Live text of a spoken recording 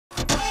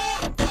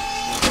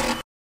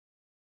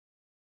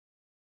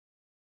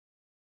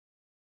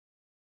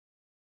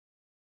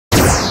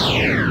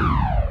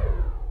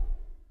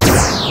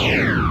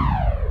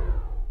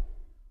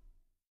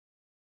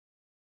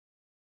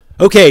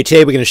Okay,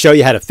 today we're going to show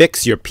you how to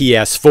fix your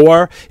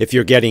PS4 if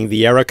you're getting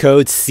the error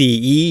code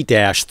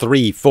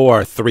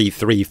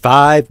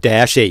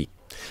CE-34335-8.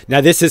 Now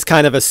this is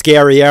kind of a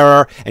scary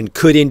error and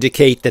could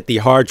indicate that the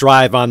hard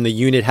drive on the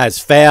unit has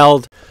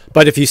failed.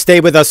 But if you stay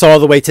with us all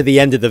the way to the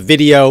end of the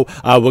video,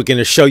 we're going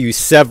to show you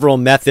several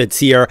methods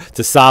here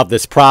to solve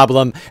this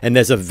problem, and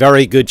there's a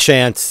very good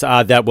chance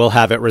that we'll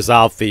have it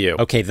resolved for you.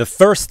 Okay, the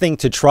first thing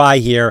to try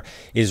here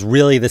is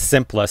really the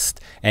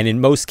simplest, and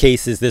in most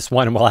cases this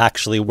one will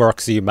actually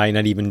work, so you might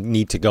not even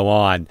need to go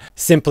on.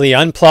 Simply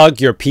unplug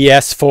your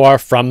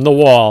PS4 from the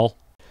wall.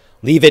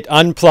 Leave it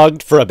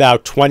unplugged for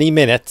about 20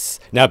 minutes.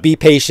 Now be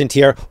patient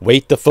here,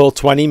 wait the full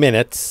 20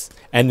 minutes,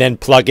 and then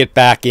plug it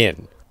back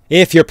in.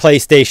 If your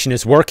PlayStation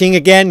is working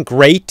again,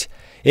 great.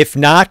 If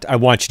not, I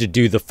want you to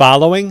do the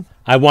following.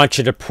 I want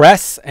you to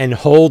press and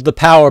hold the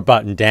power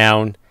button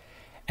down,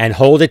 and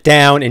hold it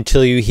down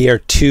until you hear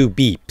 2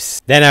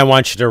 beeps. Then I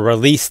want you to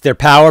release the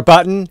power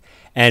button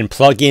and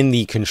plug in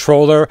the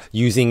controller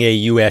using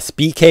a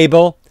USB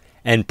cable,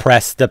 and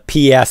press the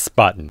PS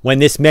button. When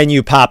this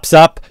menu pops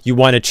up, you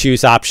want to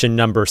choose option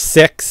number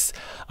 6.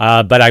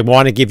 But I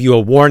want to give you a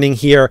warning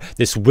here.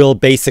 This will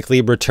basically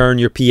return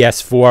your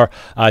PS4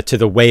 to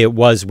the way it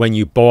was when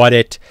you bought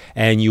it,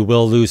 and you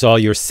will lose all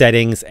your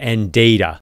settings and data.